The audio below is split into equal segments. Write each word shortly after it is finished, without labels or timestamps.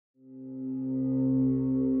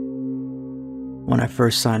When I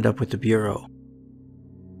first signed up with the Bureau,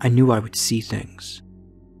 I knew I would see things.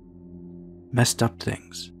 Messed up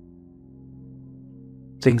things.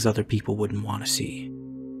 Things other people wouldn't want to see.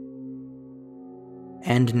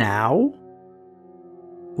 And now?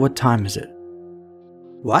 What time is it?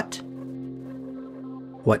 What?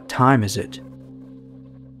 What time is it?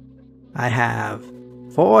 I have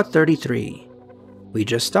 4:33. We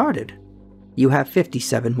just started. You have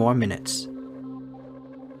 57 more minutes.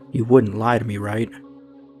 You wouldn't lie to me, right?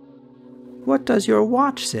 What does your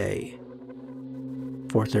watch say?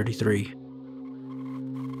 4:33.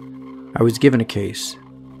 I was given a case.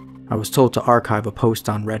 I was told to archive a post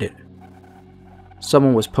on Reddit.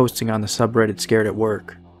 Someone was posting on the subreddit Scared at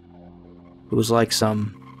Work. It was like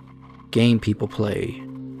some game people play.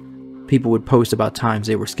 People would post about times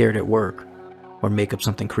they were scared at work, or make up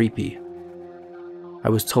something creepy. I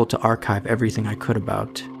was told to archive everything I could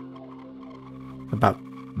about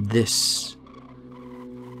this,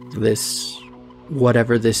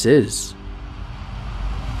 whatever this is.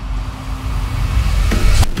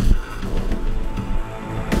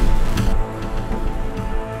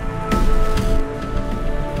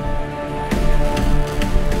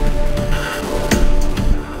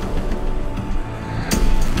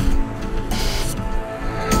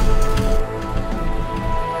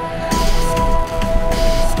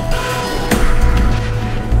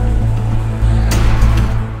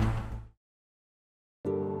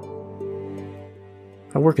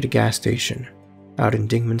 I work at a gas station out in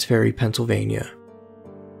Dingman's Ferry, Pennsylvania.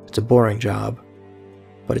 It's a boring job,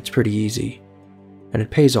 but it's pretty easy, and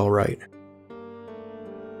it pays all right.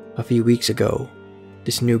 A few weeks ago,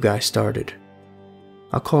 this new guy started.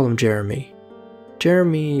 I'll call him Jeremy.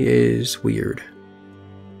 Jeremy is weird.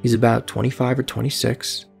 He's about 25 or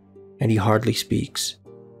 26, and he hardly speaks,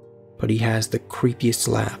 but he has the creepiest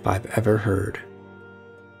laugh I've ever heard.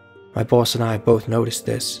 My boss and I both noticed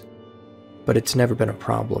this, but it's never been a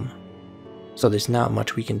problem, so there's not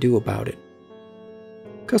much we can do about it.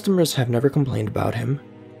 Customers have never complained about him,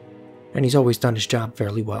 and he's always done his job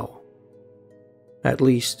fairly well. At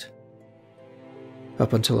least,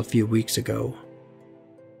 up until a few weeks ago.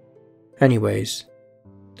 Anyways,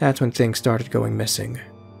 that's when things started going missing.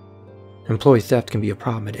 Employee theft can be a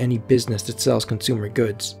problem at any business that sells consumer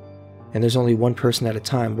goods, and there's only one person at a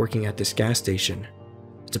time working at this gas station.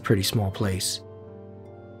 It's a pretty small place.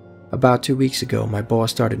 About 2 weeks ago, my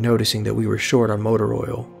boss started noticing that we were short on motor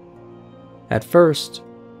oil. At first,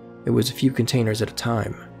 it was a few containers at a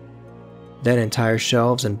time. Then entire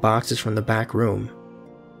shelves and boxes from the back room.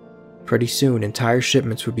 Pretty soon, entire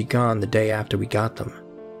shipments would be gone the day after we got them.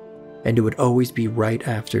 And it would always be right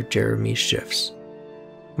after Jeremy's shifts.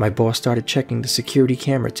 My boss started checking the security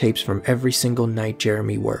camera tapes from every single night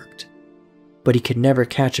Jeremy worked. But he could never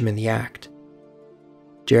catch him in the act.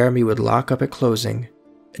 Jeremy would lock up at closing,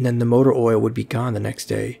 and then the motor oil would be gone the next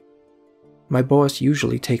day. My boss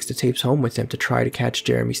usually takes the tapes home with him to try to catch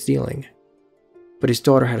Jeremy stealing, but his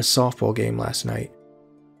daughter had a softball game last night,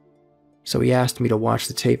 so he asked me to watch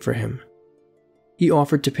the tape for him. He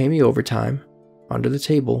offered to pay me overtime, under the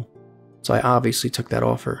table, so I obviously took that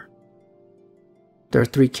offer. There are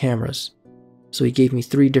 3 cameras, so he gave me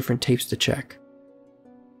 3 different tapes to check.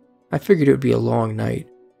 I figured it would be a long night,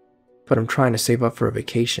 but I'm trying to save up for a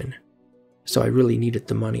vacation, so I really needed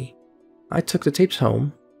the money. I took the tapes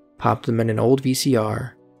home, popped them in an old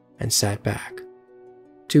VCR, and sat back.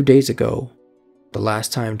 2 days ago, the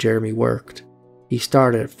last time Jeremy worked, he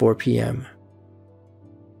started at 4 p.m.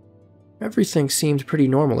 Everything seemed pretty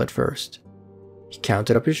normal at first. He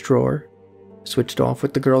counted up his drawer, switched off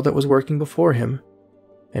with the girl that was working before him,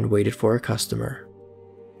 and waited for a customer.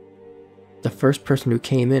 The first person who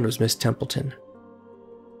came in was Miss Templeton.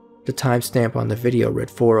 The timestamp on the video read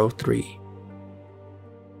 4:03.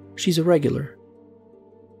 She's a regular.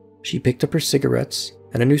 She picked up her cigarettes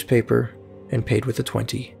and a newspaper and paid with a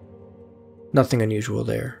 20. Nothing unusual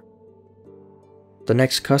there. The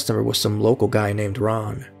next customer was some local guy named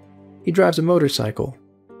Ron. He drives a motorcycle.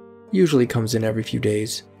 Usually comes in every few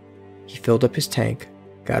days. He filled up his tank,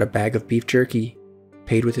 got a bag of beef jerky,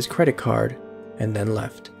 paid with his credit card, and then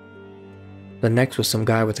left. The next was some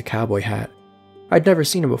guy with a cowboy hat. I'd never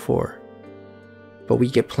seen him before. But we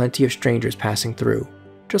get plenty of strangers passing through,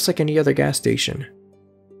 just like any other gas station.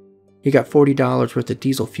 He got $40 worth of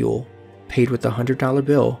diesel fuel, paid with a $100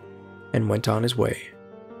 bill, and went on his way.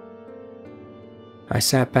 I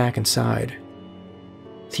sat back and sighed.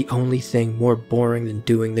 The only thing more boring than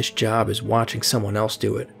doing this job is watching someone else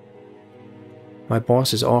do it. My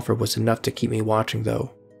boss's offer was enough to keep me watching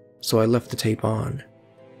though, so I left the tape on.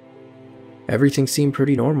 Everything seemed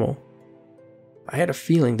pretty normal. I had a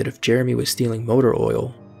feeling that if Jeremy was stealing motor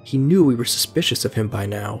oil, He knew we were suspicious of him by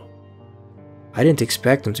now. I didn't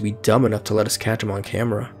expect him to be dumb enough to let us catch him on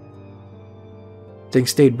camera. Things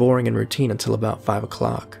stayed boring and routine until about 5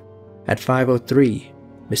 o'clock. At 5:03,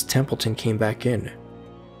 Miss Templeton came back in.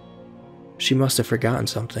 She must have forgotten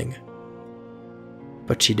something.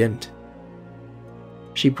 But she didn't.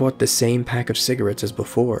 She bought the same pack of cigarettes as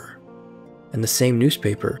before, and the same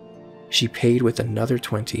newspaper. She paid with another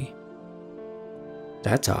 20.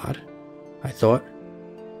 That's odd, I thought.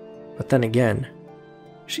 But then again,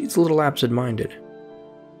 she's a little absent-minded.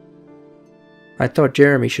 I thought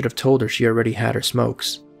Jeremy should have told her she already had her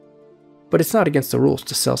smokes, but it's not against the rules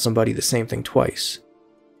to sell somebody the same thing twice.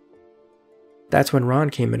 That's when Ron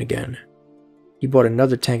came in again. He bought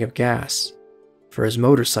another tank of gas for his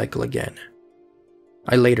motorcycle again.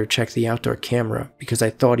 I later checked the outdoor camera because I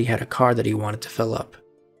thought he had a car that he wanted to fill up.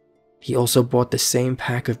 He also bought the same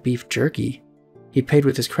pack of beef jerky. He paid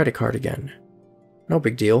with his credit card again. No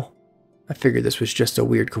big deal. I figured this was just a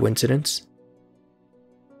weird coincidence.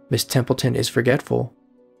 Miss Templeton is forgetful,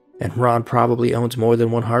 and Ron probably owns more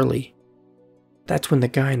than one Harley. That's when the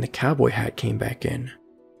guy in the cowboy hat came back in.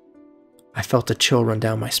 I felt a chill run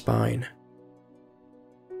down my spine.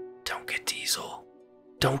 Don't get Diesel.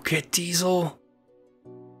 Don't get Diesel.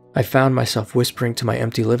 I found myself whispering to my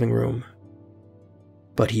empty living room.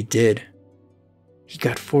 But he did. He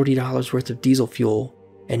got $40 worth of diesel fuel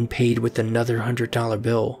and paid with another $100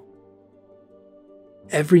 bill.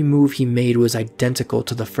 Every move he made was identical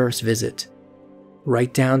to the first visit,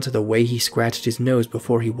 right down to the way he scratched his nose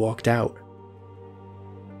before he walked out.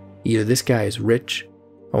 Either this guy is rich,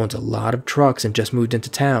 owns a lot of trucks and just moved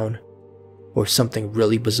into town, or something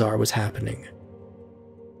really bizarre was happening.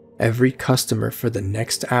 Every customer for the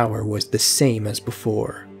next hour was the same as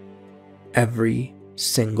before. Every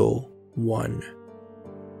single one.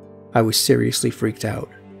 I was seriously freaked out.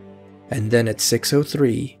 And then at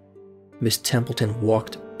 6:03, Miss Templeton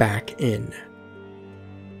walked back in.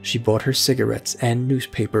 She bought her cigarettes and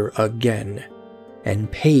newspaper again,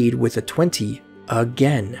 and paid with a 20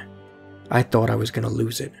 again. I thought I was going to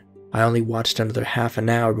lose it. I only watched another half an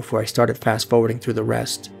hour before I started fast forwarding through the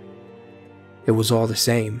rest. It was all the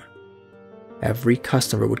same. Every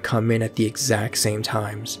customer would come in at the exact same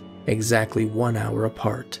times, exactly 1 hour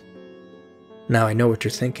apart. Now I know what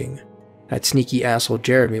you're thinking. That sneaky asshole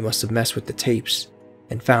Jeremy must have messed with the tapes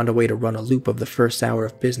and found a way to run a loop of the first hour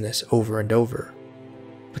of business over and over.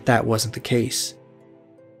 But that wasn't the case.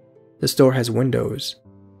 The store has windows,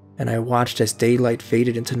 and I watched as daylight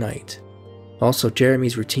faded into night. Also,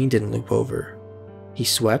 Jeremy's routine didn't loop over. He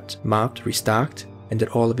swept, mopped, restocked, and did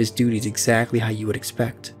all of his duties exactly how you would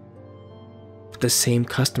expect. But the same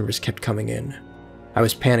customers kept coming in. I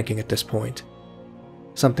was panicking at this point.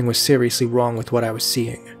 Something was seriously wrong with what I was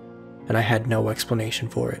seeing, and I had no explanation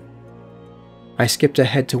for it. I skipped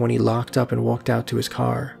ahead to when he locked up and walked out to his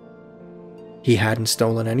car. He hadn't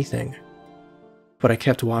stolen anything, but I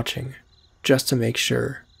kept watching, just to make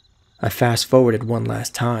sure. I fast-forwarded one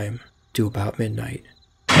last time to about midnight.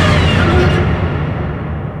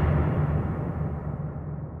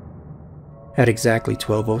 At exactly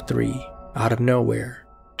 12:03, out of nowhere,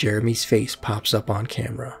 Jeremy's face pops up on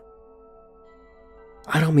camera.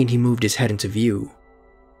 I don't mean he moved his head into view.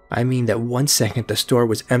 I mean that 1 second the store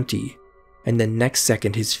was empty, and the next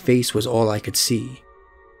second his face was all I could see.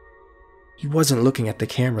 He wasn't looking at the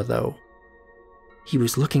camera though. He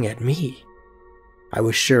was looking at me. I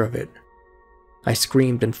was sure of it. I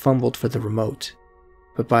screamed and fumbled for the remote,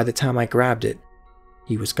 but by the time I grabbed it,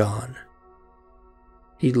 he was gone.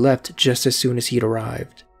 He left just as soon as he'd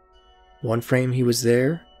arrived. One frame he was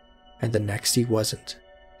there, and the next he wasn't.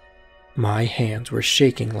 My hands were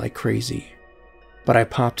shaking like crazy, but I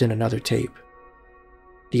popped in another tape.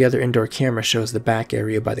 The other indoor camera shows the back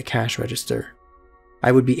area by the cash register.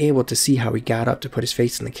 I would be able to see how he got up to put his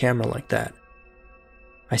face in the camera like that.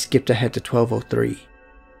 I skipped ahead to 12:03,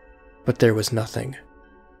 but there was nothing.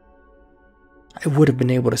 I would have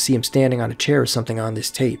been able to see him standing on a chair or something on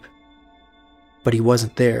this tape, but he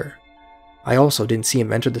wasn't there. I also didn't see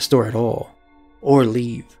him enter the store at all, or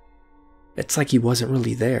leave. It's like he wasn't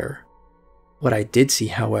really there. What I did see,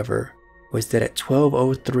 however, was that at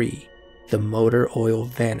 12:03, the motor oil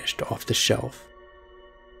vanished off the shelf.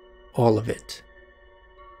 All of it.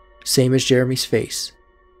 Same as Jeremy's face.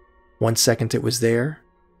 1 second it was there,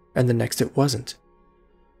 and the next it wasn't.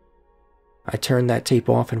 I turned that tape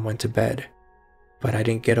off and went to bed, but I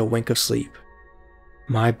didn't get a wink of sleep.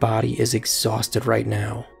 My body is exhausted right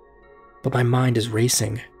now, but my mind is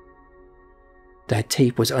racing. That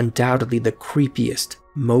tape was undoubtedly the creepiest,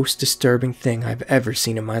 most disturbing thing I've ever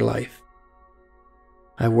seen in my life.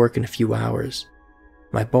 I work in a few hours.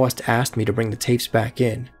 My boss asked me to bring the tapes back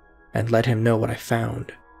in and let him know what I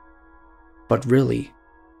found. But really,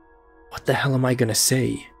 what the hell am I gonna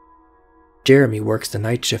say? Jeremy works the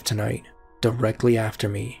night shift tonight, directly after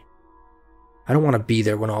me. I don't want to be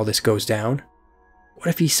there when all this goes down. What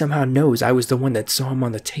if he somehow knows I was the one that saw him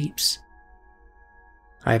on the tapes?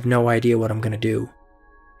 I have no idea what I'm gonna do.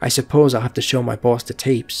 I suppose I'll have to show my boss the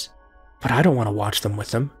tapes, but I don't want to watch them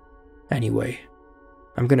with him. Anyway,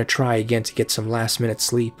 I'm gonna try again to get some last-minute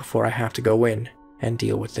sleep before I have to go in and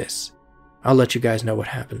deal with this. I'll let you guys know what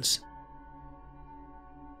happens.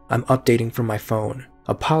 I'm updating from my phone.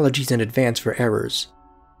 Apologies in advance for errors.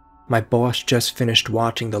 My boss just finished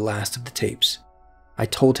watching the last of the tapes. I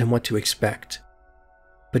told him what to expect.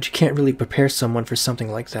 But you can't really prepare someone for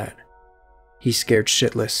something like that. He's scared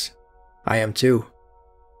shitless. I am too.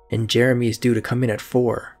 And Jeremy is due to come in at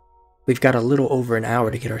 4. We've got a little over an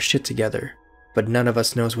hour to get our shit together, but none of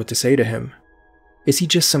us knows what to say to him. Is he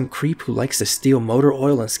just some creep who likes to steal motor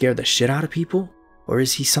oil and scare the shit out of people? Or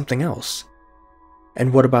is he something else?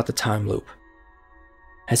 And what about the time loop?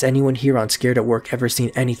 Has anyone here on Scared at Work ever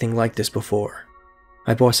seen anything like this before?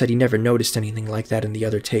 My boss said he never noticed anything like that in the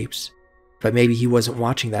other tapes, but maybe he wasn't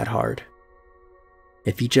watching that hard.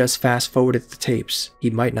 If he just fast-forwarded the tapes, he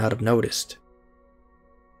might not have noticed.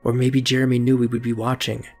 Or maybe Jeremy knew we would be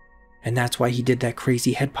watching, and that's why he did that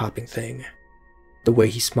crazy head-popping thing. The way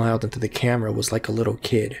he smiled into the camera was like a little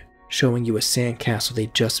kid, showing you a sandcastle they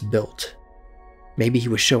just built. Maybe he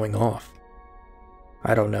was showing off.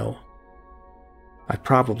 I don't know. I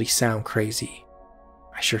probably sound crazy.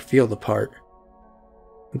 I sure feel the part.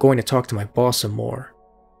 I'm going to talk to my boss some more.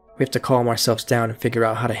 We have to calm ourselves down and figure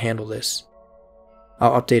out how to handle this.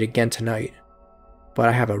 I'll update again tonight, but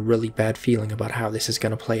I have a really bad feeling about how this is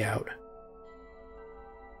going to play out.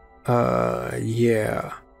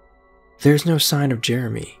 Yeah. There's no sign of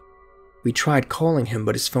Jeremy. We tried calling him,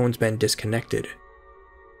 but his phone's been disconnected.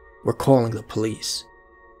 We're calling the police.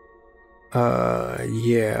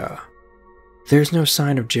 Yeah. There's no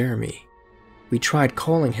sign of Jeremy. We tried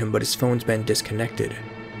calling him, but his phone's been disconnected.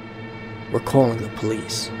 We're calling the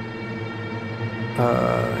police.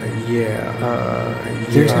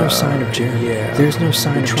 There's no sign of Jeremy. There's no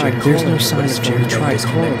sign of Jeremy. There's no sign of Jeremy. Tried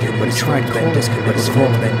calling him, but his phone's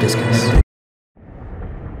been disconnected.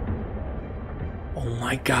 Oh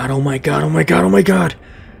my god, oh my god, oh my god, oh my god!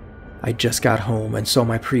 I just got home and saw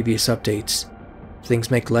my previous updates.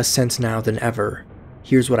 Things make less sense now than ever.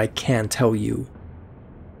 Here's what I can tell you.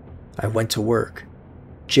 I went to work.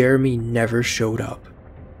 Jeremy never showed up.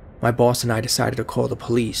 My boss and I decided to call the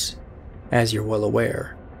police, as you're well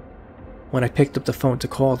aware. When I picked up the phone to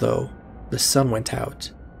call though, the sun went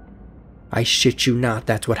out. I shit you not,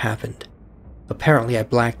 that's what happened. Apparently I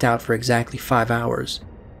blacked out for exactly 5 hours,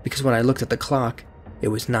 because when I looked at the clock, it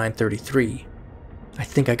was 9:33. I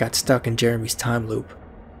think I got stuck in Jeremy's time loop,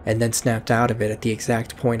 and then snapped out of it at the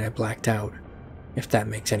exact point I blacked out, if that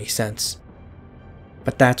makes any sense.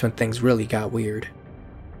 But that's when things really got weird.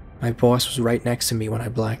 My boss was right next to me when I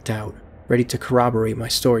blacked out, ready to corroborate my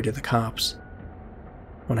story to the cops.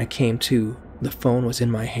 When I came to, the phone was in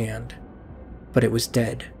my hand, but it was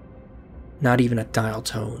dead. Not even a dial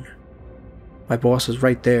tone. My boss was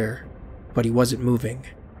right there, but he wasn't moving.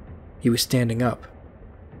 He was standing up,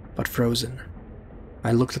 but frozen.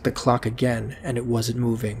 I looked at the clock again, and it wasn't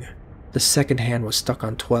moving. The second hand was stuck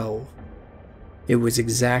on 12. It was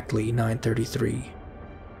exactly 9:33.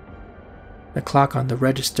 The clock on the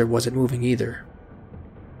register wasn't moving either.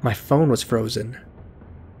 My phone was frozen.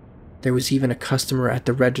 There was even a customer at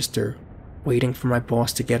the register waiting for my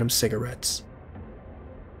boss to get him cigarettes.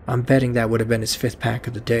 I'm betting that would have been his 5th pack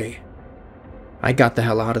of the day. I got the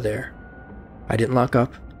hell out of there. I didn't lock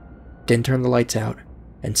up, didn't turn the lights out,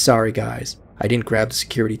 and sorry guys, I didn't grab the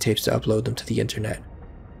security tapes to upload them to the internet.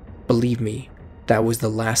 Believe me, that was the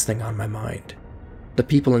last thing on my mind. The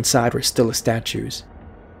people inside were still as statues.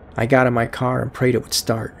 I got in my car and prayed it would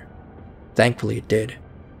start. Thankfully it did.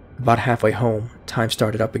 About halfway home, time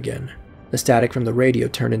started up again. The static from the radio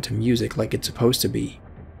turned into music like it's supposed to be.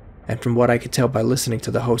 And from what I could tell by listening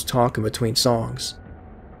to the host talk in between songs,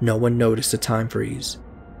 no one noticed the time freeze.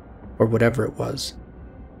 Or whatever it was.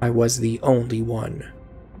 I was the only one.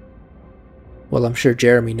 Well, I'm sure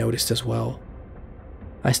Jeremy noticed as well.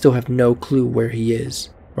 I still have no clue where he is,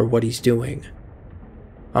 or what he's doing.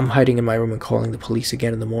 I'm hiding in my room and calling the police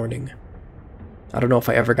again in the morning. I don't know if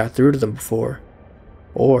I ever got through to them before.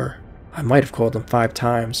 Or, I might have called them 5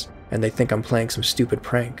 times, and they think I'm playing some stupid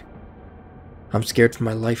prank. I'm scared for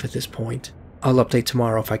my life at this point. I'll update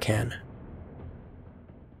tomorrow if I can.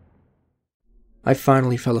 I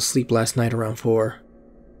finally fell asleep last night around 4.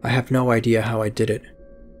 I have no idea how I did it.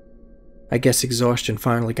 I guess exhaustion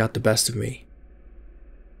finally got the best of me.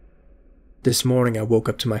 This morning I woke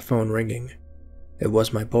up to my phone ringing. It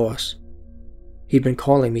was my boss. He'd been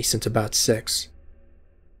calling me since about 6.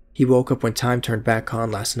 He woke up when time turned back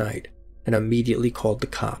on last night and immediately called the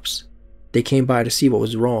cops. They came by to see what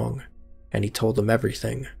was wrong, and he told them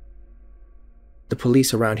everything. The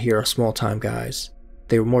police around here are small-time guys.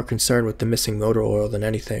 They were more concerned with the missing motor oil than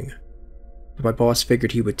anything. But my boss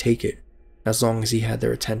figured he would take it, as long as he had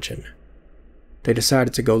their attention. They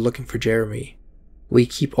decided to go looking for Jeremy. We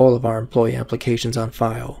keep all of our employee applications on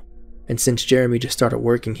file, and since Jeremy just started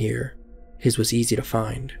working here, his was easy to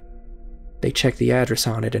find. They checked the address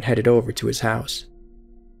on it and headed over to his house.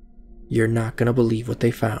 You're not gonna believe what they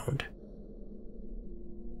found.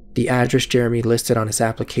 The address Jeremy listed on his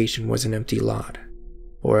application was an empty lot,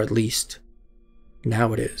 or at least,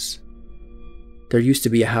 now it is. There used to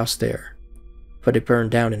be a house there, but it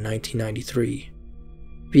burned down in 1993.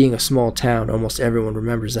 Being a small town, almost everyone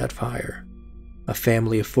remembers that fire. A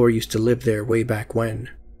family of 4 used to live there way back when.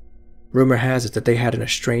 Rumor has it that they had an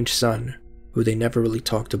estranged son, who they never really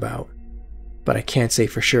talked about, but I can't say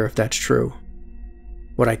for sure if that's true.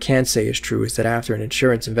 What I can say is true is that after an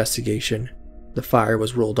insurance investigation, the fire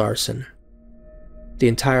was ruled arson. The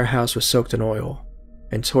entire house was soaked in oil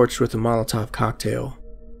and torched with a Molotov cocktail.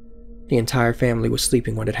 The entire family was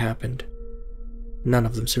sleeping when it happened. None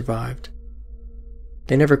of them survived.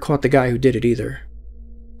 They never caught the guy who did it either.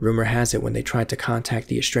 Rumor has it when they tried to contact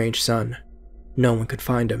the estranged son, no one could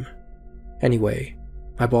find him. Anyway,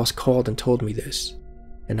 my boss called and told me this,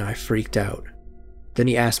 and I freaked out. Then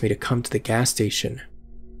he asked me to come to the gas station.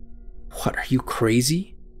 "What, are you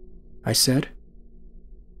crazy?" I said.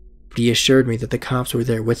 But he assured me that the cops were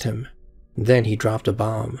there with him. Then he dropped a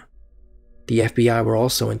bomb. The FBI were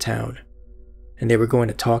also in town, and they were going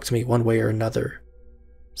to talk to me one way or another,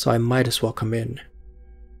 so I might as well come in.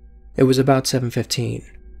 It was about 7:15,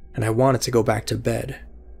 and I wanted to go back to bed,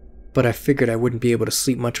 but I figured I wouldn't be able to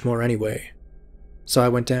sleep much more anyway. So I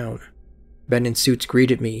went down. Men in suits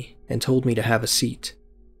greeted me and told me to have a seat.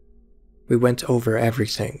 We went over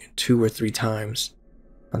everything 2 or 3 times,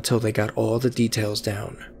 until they got all the details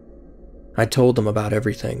down. I told them about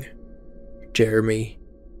everything. Jeremy,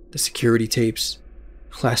 the security tapes,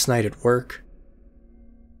 last night at work.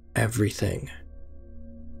 Everything.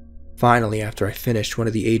 Finally, after I finished, one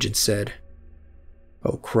of the agents said,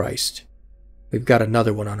 "Oh Christ, we've got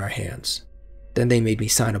another one on our hands." Then they made me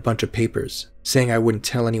sign a bunch of papers, saying I wouldn't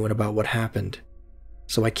tell anyone about what happened,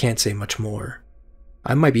 so I can't say much more.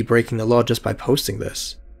 I might be breaking the law just by posting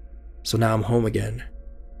this. So now I'm home again.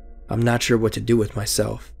 I'm not sure what to do with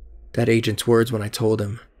myself. That agent's words when I told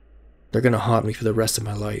him, they're gonna haunt me for the rest of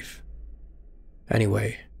my life.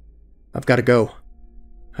 Anyway, I've gotta go.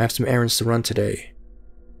 I have some errands to run today,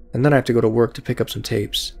 and then I have to go to work to pick up some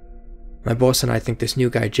tapes. My boss and I think this new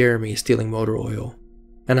guy Jeremy is stealing motor oil,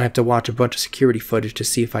 and I have to watch a bunch of security footage to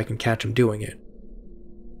see if I can catch him doing it.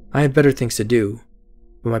 I have better things to do,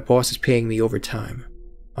 but my boss is paying me overtime,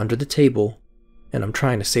 under the table, and I'm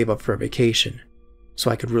trying to save up for a vacation, so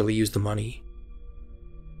I could really use the money.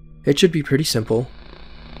 It should be pretty simple.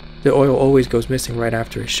 The oil always goes missing right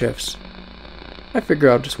after his shifts. I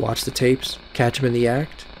figure I'll just watch the tapes, catch him in the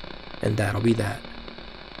act, and that'll be that.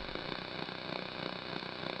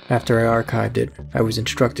 After I archived it, I was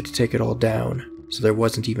instructed to take it all down, so there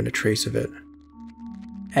wasn't even a trace of it.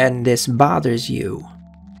 And this bothers you?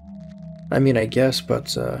 I mean, I guess,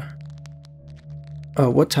 but,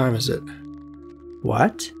 what time is it?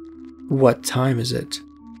 What? What time is it?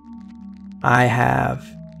 I have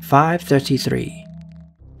 5:33.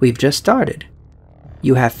 We've just started.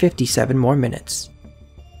 You have 57 more minutes.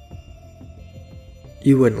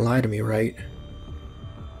 You wouldn't lie to me, right?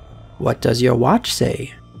 What does your watch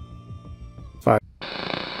say? 5.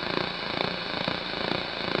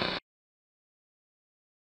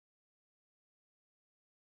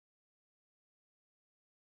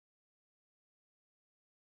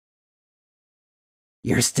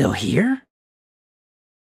 You're still here?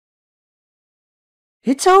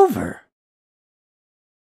 It's over.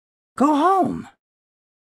 Go home.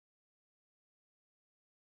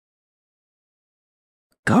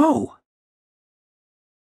 Go.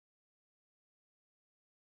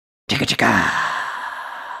 Chicka chicka.